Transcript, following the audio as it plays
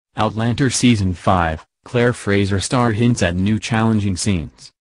Outlander Season 5, Claire Fraser star hints at new challenging scenes.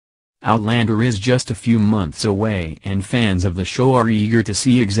 Outlander is just a few months away and fans of the show are eager to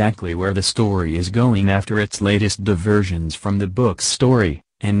see exactly where the story is going after its latest diversions from the book's story,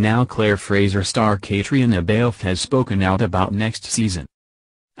 and now Claire Fraser star Katrina Balfe has spoken out about next season.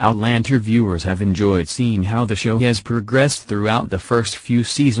 Outlander viewers have enjoyed seeing how the show has progressed throughout the first few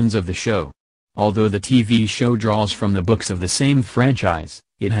seasons of the show. Although the TV show draws from the books of the same franchise,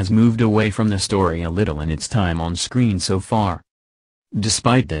 it has moved away from the story a little in its time on screen so far.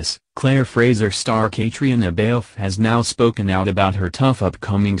 Despite this, Claire Fraser star Katrina Balfe has now spoken out about her tough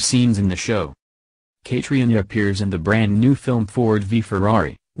upcoming scenes in the show. Katrina appears in the brand new film Ford v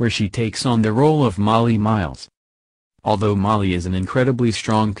Ferrari, where she takes on the role of Molly Miles. Although Molly is an incredibly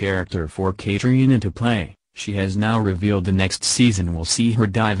strong character for Katrina to play, she has now revealed the next season will see her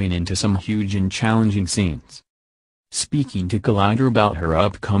diving into some huge and challenging scenes. Speaking to Collider about her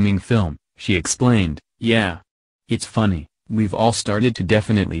upcoming film, she explained, "Yeah. It's funny, we've all started to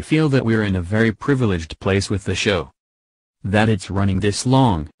definitely feel that we're in a very privileged place with the show. That it's running this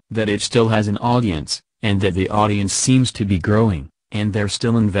long, that it still has an audience, and that the audience seems to be growing, and they're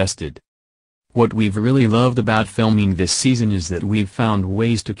still invested. What we've really loved about filming this season is that we've found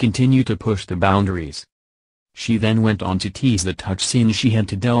ways to continue to push the boundaries." She then went on to tease the touch scenes she had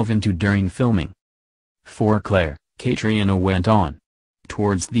to delve into during filming. For Claire, Katrina went on,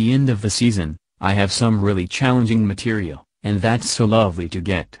 "Towards the end of the season, I have some really challenging material, and that's so lovely to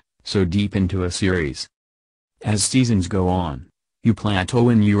get so deep into a series. As seasons go on, you plateau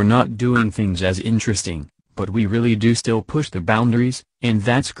and you're not doing things as interesting, but we really do still push the boundaries, and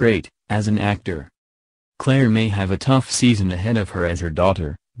that's great, as an actor." Claire may have a tough season ahead of her as her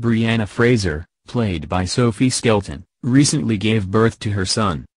daughter, Brianna Fraser, played by Sophie Skelton, recently gave birth to her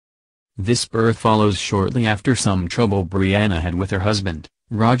son. This birth follows shortly after some trouble Brianna had with her husband,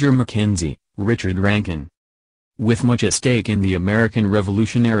 Roger Mackenzie, Richard Rankin. With much at stake in the American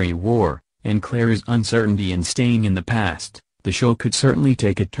Revolutionary War, and Claire's uncertainty in staying in the past, the show could certainly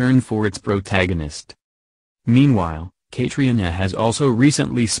take a turn for its protagonist. Meanwhile, Katrina has also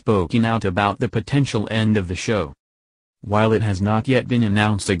recently spoken out about the potential end of the show. While it has not yet been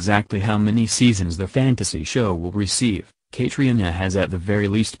announced exactly how many seasons the fantasy show will receive, Katrina has at the very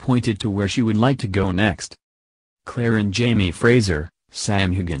least pointed to where she would like to go next. Claire and Jamie Fraser,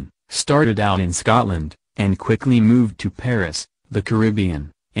 Sam Hugan, started out in Scotland, and quickly moved to Paris, the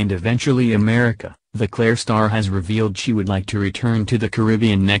Caribbean, and eventually America. The Claire star has revealed she would like to return to the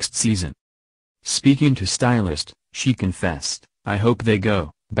Caribbean next season. Speaking to stylist, she confessed, "I hope they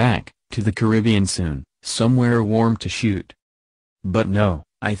go back to the Caribbean soon, somewhere warm to shoot. But no,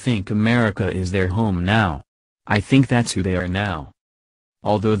 I think America is their home now. I think that's who they are now."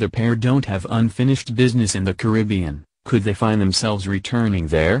 Although the pair don't have unfinished business in the Caribbean, could they find themselves returning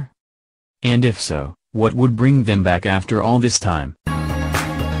there? And if so, what would bring them back after all this time?